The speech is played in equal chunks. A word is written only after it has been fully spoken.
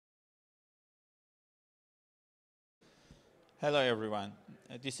Hello, everyone.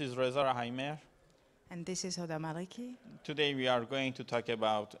 This is Reza Rahaimer. And this is Hoda Maliki. Today, we are going to talk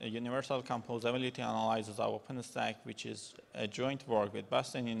about a universal composability analysis of OpenStack, which is a joint work with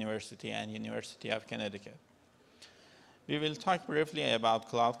Boston University and University of Connecticut. We will talk briefly about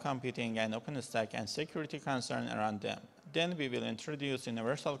cloud computing and OpenStack and security concerns around them. Then we will introduce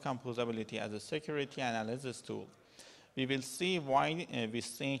universal composability as a security analysis tool. We will see why we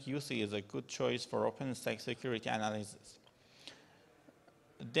think UC is a good choice for OpenStack security analysis.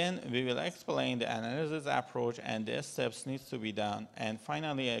 Then we will explain the analysis approach and the steps needs to be done, and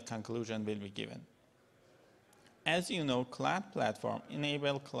finally a conclusion will be given. As you know, cloud platform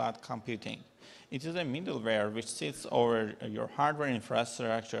enables cloud computing. It is a middleware which sits over your hardware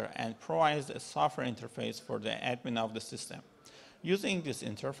infrastructure and provides a software interface for the admin of the system. Using this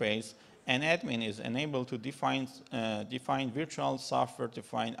interface, an admin is enabled to define virtual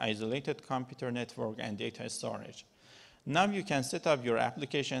software-defined isolated computer network and data storage. Now you can set up your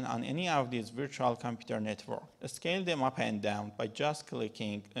application on any of these virtual computer networks. Scale them up and down by just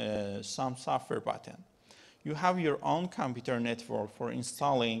clicking some software button. You have your own computer network for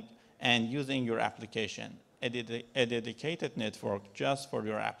installing and using your application, a dedicated network just for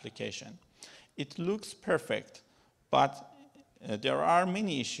your application. It looks perfect, but there are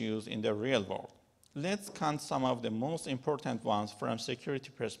many issues in the real world. Let's count some of the most important ones from security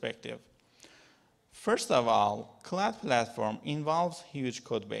perspective. First of all, cloud platform involves huge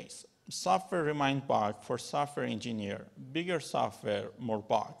code base. Software remains bug for software engineer. Bigger software, more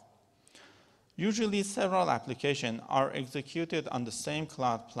bug. Usually several applications are executed on the same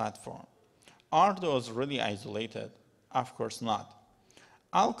cloud platform. Are those really isolated? Of course not.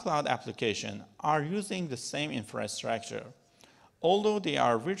 All cloud applications are using the same infrastructure. Although they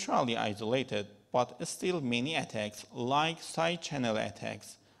are virtually isolated, but still many attacks, like side channel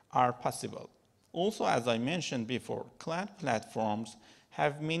attacks, are possible. Also, as I mentioned before, cloud platforms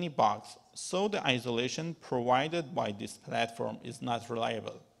have many bugs, so the isolation provided by this platform is not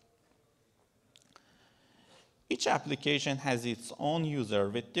reliable. Each application has its own user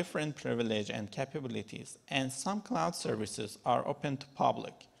with different privilege and capabilities, and some cloud services are open to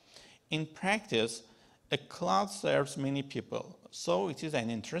public. In practice, a cloud serves many people, so it is an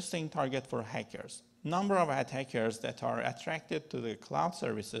interesting target for hackers. Number of attackers that are attracted to the cloud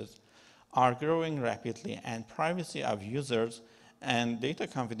services are growing rapidly, and privacy of users and data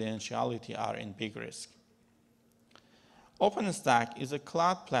confidentiality are in big risk. OpenStack is a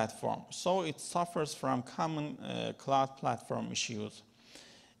cloud platform, so it suffers from common cloud platform issues.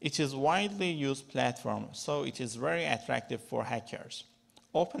 It is widely used platform, so it is very attractive for hackers.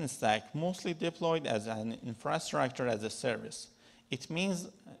 OpenStack mostly deployed as an infrastructure as a service. It means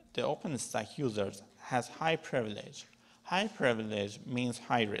the OpenStack users has high privilege. High privilege means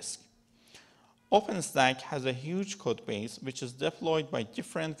high risk. OpenStack has a huge code base which is deployed by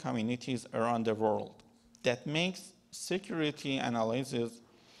different communities around the world. That makes security analysis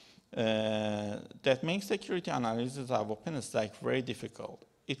of OpenStack very difficult.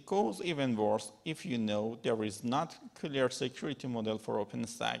 It goes even worse if you know there is not clear security model for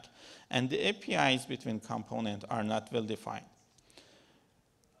OpenStack and the APIs between components are not well defined.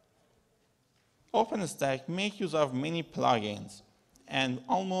 OpenStack makes use of many plugins, and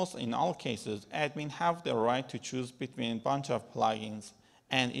almost in all cases, admins have the right to choose between a bunch of plugins,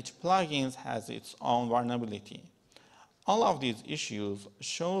 and each plugin has its own vulnerability. All of these issues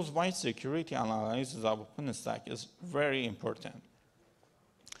shows why security analysis of OpenStack is very important.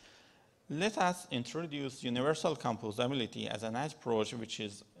 Let us introduce universal composability as an approach which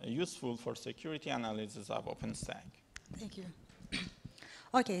is useful for security analysis of OpenStack. Thank you.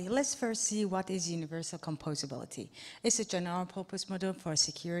 Okay, let's first see what is universal composability. It's a general purpose model for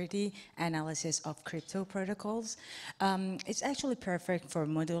security analysis of crypto protocols. It's actually perfect for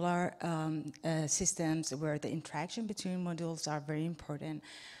modular systems where the interaction between modules are very important.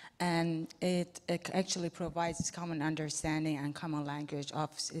 And it actually provides common understanding and common language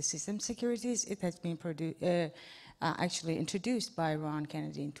of system securities. It has been actually introduced by Ron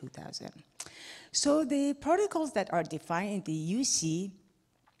Kennedy in 2000. So the protocols that are defined in the UC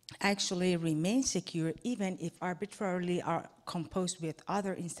actually remain secure even if arbitrarily are composed with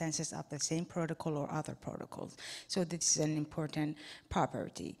other instances of the same protocol or other protocols. So this is an important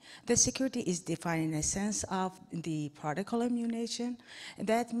property. The security is defined in a sense of the protocol emulation.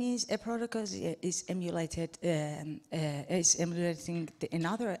 That means a protocol is emulating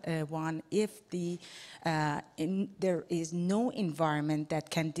another one if there is no environment that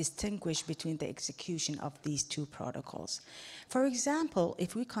can distinguish between the execution of these two protocols. For example,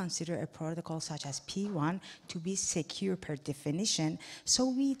 if we consider a protocol such as P1 to be secure per definition, so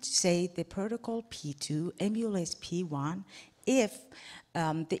we say the protocol P2 emulates P1 if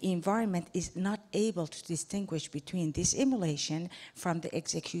the environment is not able to distinguish between this emulation from the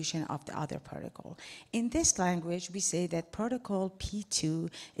execution of the other protocol. In this language, we say that protocol P2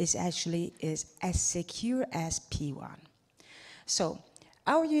 is actually as secure as P1. So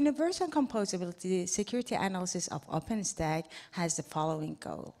our universal composability security analysis of OpenStack has the following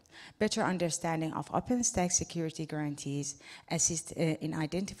goal: better understanding of OpenStack security guarantees, assist in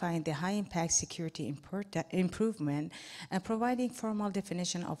identifying the high-impact security improvement, and providing formal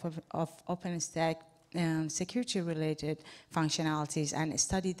definition of OpenStack security-related functionalities, and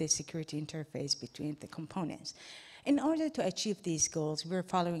study the security interface between the components. In order to achieve these goals, we are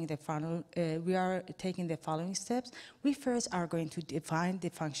taking the following steps. We first are going to define the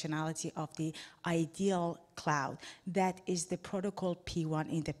functionality of the ideal cloud. That is the protocol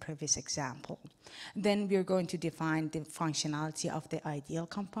P1 in the previous example. Then we are going to define the functionality of the ideal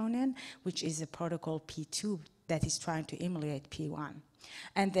component, which is the protocol P2 that is trying to emulate P1.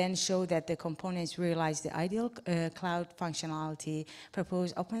 And then show that the components realize the ideal cloud functionality,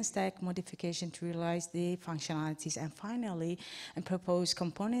 propose OpenStack modification to realize the functionalities, and finally, propose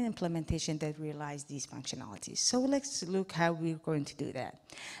component implementation that realize these functionalities. So let's look how we're going to do that.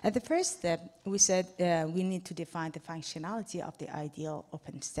 At the first step, we said we need to define the functionality of the ideal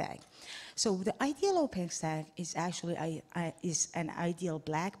OpenStack. So the ideal OpenStack is actually is an ideal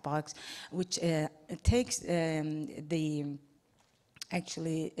black box, which takes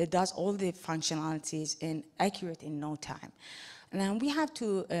actually it does all the functionalities accurate in no time. And we have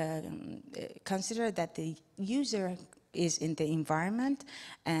to consider that the user is in the environment,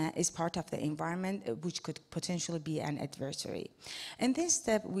 is part of the environment, which could potentially be an adversary. In this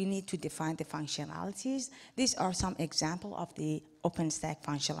step, we need to define the functionalities. These are some examples of the OpenStack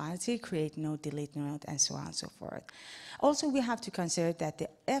functionality: create node, delete node, and so on and so forth. Also, we have to consider that the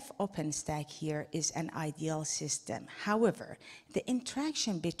F OpenStack here is an ideal system. However, the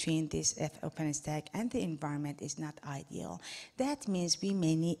interaction between this F OpenStack and the environment is not ideal. That means we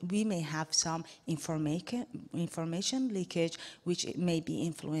may have some information leakage, which may be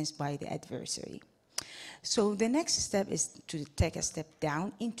influenced by the adversary. So the next step is to take a step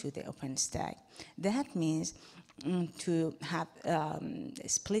down into the OpenStack. That means to have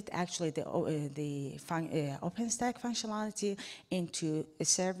split actually the OpenStack functionality into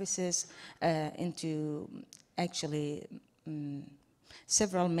services, into actually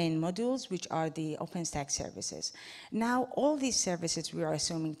several main modules, which are the OpenStack services. Now, all these services we are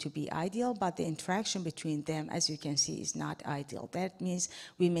assuming to be ideal, but the interaction between them, as you can see, is not ideal. That means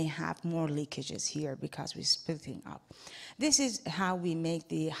we may have more leakages here because we're splitting up. This is how we make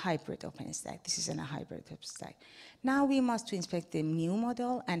the hybrid OpenStack. This is a hybrid OpenStack. Now we must inspect the new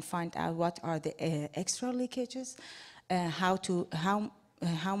model and find out what are the extra leakages, how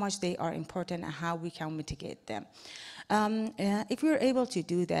much they are important, and how we can mitigate them. If we're able to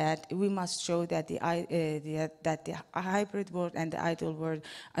do that, we must show that the hybrid world and the ideal world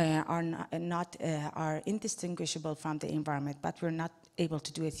are indistinguishable from the environment, but we're not able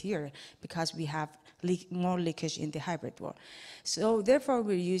to do it here because we have more leakage in the hybrid world. So therefore,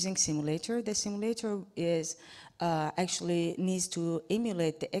 we're using simulator. The simulator is actually needs to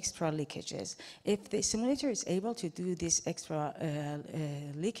emulate the extra leakages. If the simulator is able to do these extra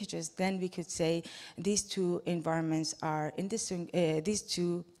leakages, then we could say these two environments are these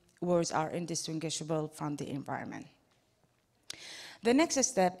two worlds are indistinguishable from the environment. The next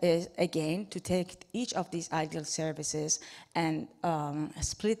step is, again, to take each of these ideal services and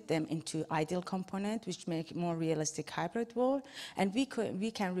split them into ideal components, which make more realistic hybrid world. And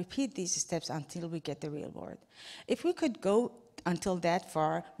we can repeat these steps until we get the real world. If we could go until that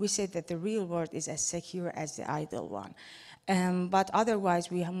far, we say that the real world is as secure as the ideal one. But otherwise,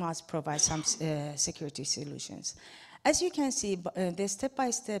 we must provide some security solutions. As you can see, the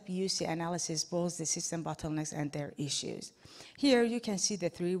step-by-step UC analysis boils the system bottlenecks and their issues. Here you can see the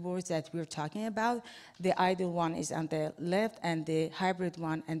three words that we're talking about. The ideal one is on the left, and the hybrid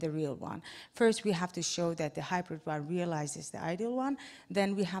one, and the real one. First, we have to show that the hybrid one realizes the ideal one.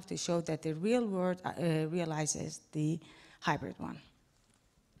 Then we have to show that the real world realizes the hybrid one.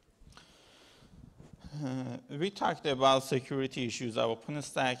 We talked about security issues of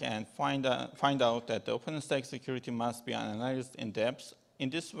OpenStack and find out that the OpenStack security must be analyzed in depth. In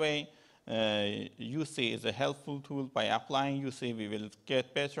this way, UC is a helpful tool. By applying UC, we will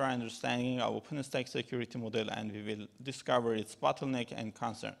get better understanding of OpenStack security model, and we will discover its bottleneck and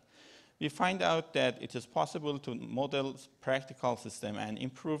concern. We find out that it is possible to model practical system and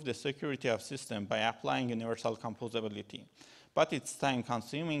improve the security of system by applying universal composability. But it's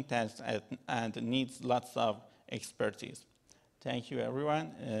time-consuming task and needs lots of expertise. Thank you,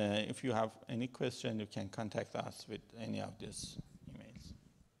 everyone. If you have any question, you can contact us with any of this.